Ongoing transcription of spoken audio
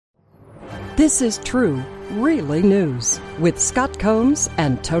This is true, really news with Scott Combs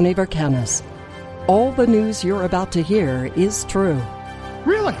and Tony Vercanis. All the news you're about to hear is true.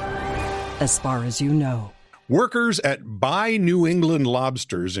 Really? As far as you know. Workers at Buy New England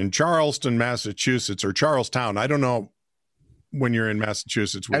Lobsters in Charleston, Massachusetts, or Charlestown. I don't know when you're in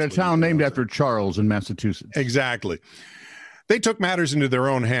Massachusetts. At a town named after Charles in Massachusetts. Exactly. They took matters into their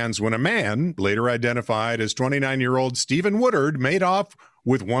own hands when a man, later identified as 29-year-old Stephen Woodard, made off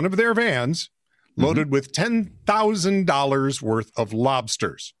with one of their vans loaded with $10,000 worth of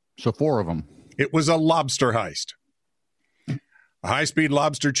lobsters. So 4 of them. It was a lobster heist. A high-speed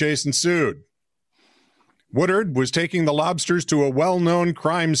lobster chase ensued. Woodard was taking the lobsters to a well-known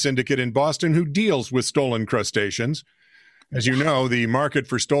crime syndicate in Boston who deals with stolen crustaceans. As you know, the market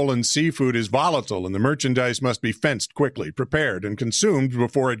for stolen seafood is volatile, and the merchandise must be fenced quickly, prepared, and consumed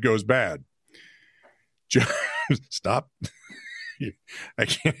before it goes bad. Stop. I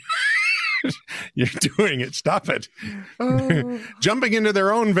can't. You're doing it. Stop it. Jumping into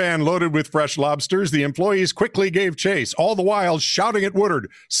their own van loaded with fresh lobsters, the employees quickly gave chase, all the while shouting at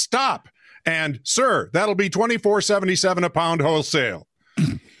Woodard, "Stop!" and "Sir, that'll be $24.77 a pound wholesale."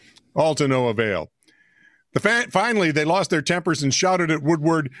 All to no avail. Finally, they lost their tempers and shouted at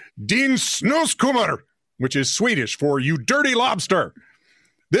Woodward, "Din snuskummer," which is Swedish for "you dirty lobster."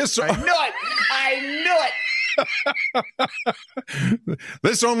 I knew it!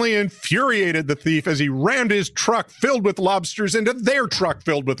 This only infuriated the thief as he rammed his truck filled with lobsters into their truck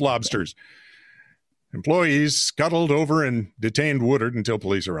filled with lobsters. Employees scuttled over and detained Woodard until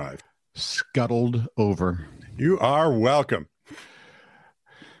police arrived. Scuttled over. You are welcome.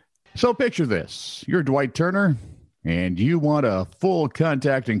 So picture this. You're Dwight Turner, and you want a full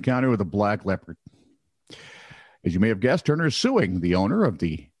contact encounter with a black leopard. As you may have guessed, Turner is suing the owner of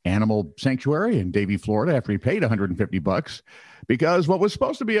the animal sanctuary in Davie, Florida, after he paid $150 because what was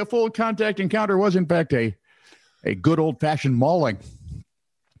supposed to be a full contact encounter was, in fact, a good old-fashioned mauling.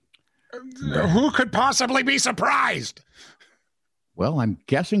 Who could possibly be surprised? Well, I'm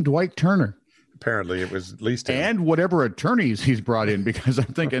guessing Dwight Turner. Apparently, it was at least him. And whatever attorneys he's brought in, because I'm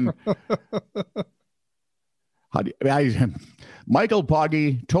thinking, Michael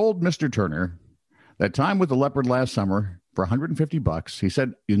Pogge told Mr. Turner that time with the leopard last summer for $150. He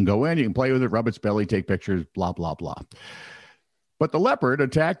said, you can go in, you can play with it, rub its belly, take pictures, blah, blah, blah. But the leopard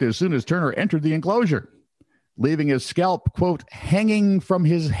attacked as soon as Turner entered the enclosure, leaving his scalp, quote, hanging from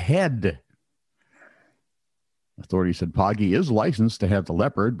his head. Authorities said Pogge is licensed to have the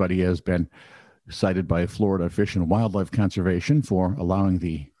leopard, but he has been cited by Florida Fish and Wildlife Conservation for allowing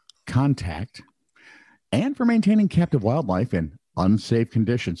the contact and for maintaining captive wildlife in unsafe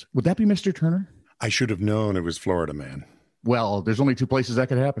conditions. Would that be Mr. Turner? I should have known it was Florida, man. Well, there's only 2 places that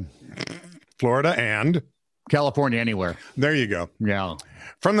could happen. Florida and California, anywhere. There you go. Yeah.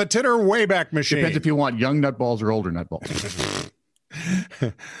 From the Titter Wayback Machine. Depends if you want young nutballs or older nutballs.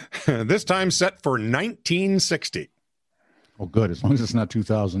 This time set for 1960. Oh, good. As long as it's not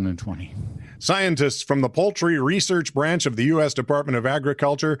 2020. Scientists from the Poultry Research Branch of the U.S. Department of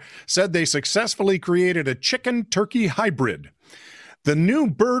Agriculture said they successfully created a chicken-turkey hybrid. The new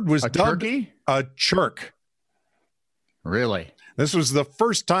bird was dubbed turkey? A churk. Really? This was the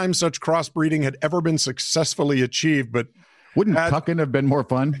first time such crossbreeding had ever been successfully achieved, but wouldn't cucking have been more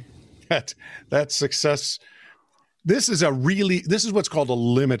fun? That success. This is what's called a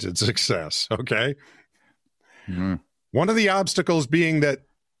limited success, okay? Mm-hmm. One of the obstacles being that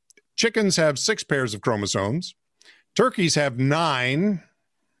chickens have 6 pairs of chromosomes. Turkeys have 9.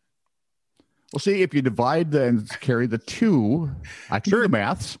 Well, see, if you divide and carry the 2, I can do the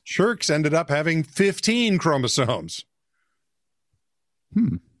maths. Churks ended up having 15 chromosomes.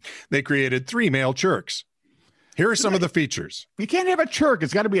 They created 3 male churks. Here are some of the features. You can't have a churk.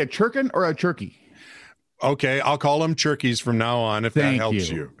 It's got to be a churkin or a turkey. Okay, I'll call them turkeys from now on if that helps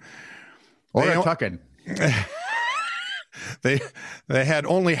you. Or a tuckin. They had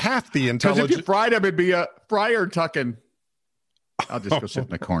only half the intelligence. Because if you fried them, it'd be a fryer tuckin. I'll just go sit in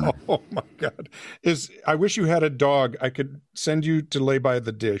the corner. Oh my God. I wish you had a dog. I could send you to lay by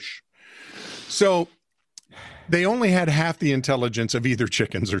the dish. So they only had half the intelligence of either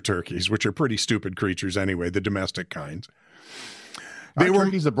chickens or turkeys, which are pretty stupid creatures anyway, the domestic kinds. They were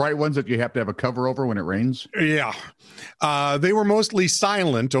turkeys, the bright ones that you have to have a cover over when it rains. Yeah. They were mostly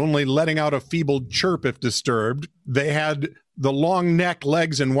silent, only letting out a feeble chirp if disturbed. They had the long neck,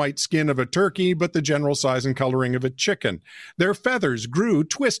 legs, and white skin of a turkey, but the general size and coloring of a chicken. Their feathers grew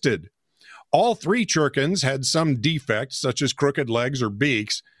twisted. All 3 churkins had some defect, such as crooked legs or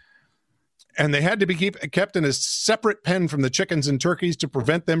beaks, and they had to be kept in a separate pen from the chickens and turkeys to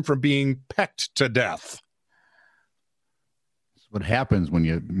prevent them from being pecked to death. what happens when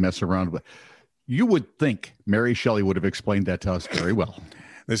you mess around with. You would think Mary Shelley would have explained that to us very well.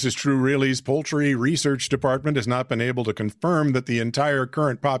 This is true. Really's Poultry Research Department has not been able to confirm that the entire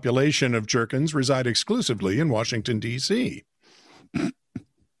current population of Jerkins reside exclusively in Washington, D.C.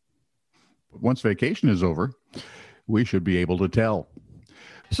 Once vacation is over, we should be able to tell.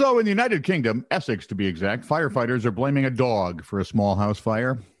 So in the United Kingdom, Essex to be exact, firefighters are blaming a dog for a small house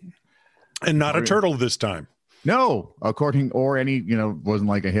fire. And not a turtle this time. No, wasn't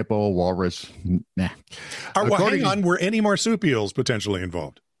like a hippo, a walrus. Nah. Hang on, were any marsupials potentially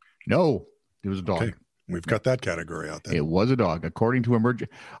involved? No, it was a dog. Okay. We've got that category out there. It was a dog, according to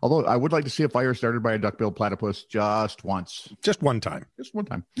although I would like to see a fire started by a duck-billed platypus just once. Just one time. Just one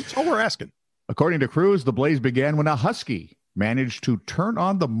time. That's all we're asking. According to crews, the blaze began when a husky managed to turn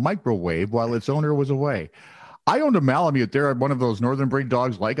on the microwave while its owner was away. I owned a Malamute there, one of those northern breed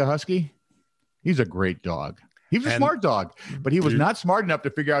dogs like a husky. He's a great dog. He was a smart dog, but he was not smart enough to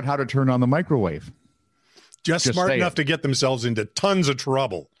figure out how to turn on the microwave. Just smart enough to get themselves into tons of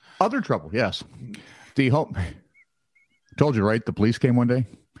trouble. Other trouble, yes. Told you, right? The police came one day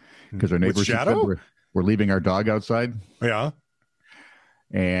because our neighbors said we're leaving our dog outside. Yeah.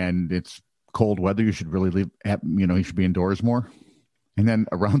 And it's cold weather. You should really leave. He should be indoors more. And then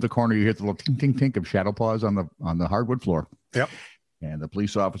around the corner, you hear the little tink, tink, tink of shadow paws on the hardwood floor. Yep. And the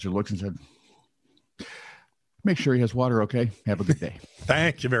police officer looks and said, "Make sure he has water, okay? Have a good day."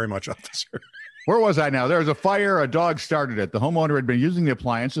 Thank you very much, officer. Where was I now? There was a fire. A dog started it. The homeowner had been using the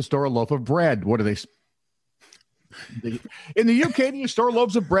appliance to store a loaf of bread. What are they? In the UK, do you store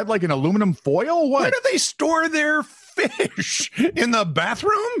loaves of bread like in aluminum foil? What? Where do they store their fish? In the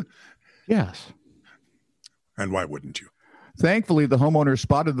bathroom? Yes. And why wouldn't you? Thankfully, the homeowner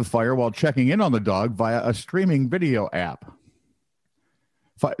spotted the fire while checking in on the dog via a streaming video app.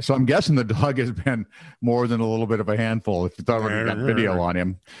 So I'm guessing the dog has been more than a little bit of a handful if it's already got video on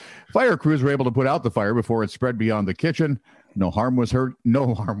him. Fire crews were able to put out the fire before it spread beyond the kitchen. No one was hurt in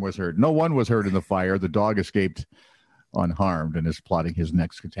the fire. The dog escaped unharmed and is plotting his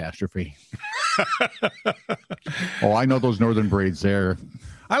next catastrophe. Oh, I know those northern braids there.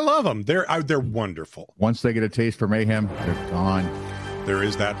 I love them. They're wonderful. Once they get a taste for mayhem, they're gone. There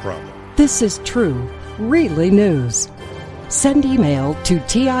is that problem. This is true, really news. Send email to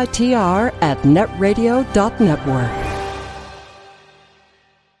TITR@netradio.network.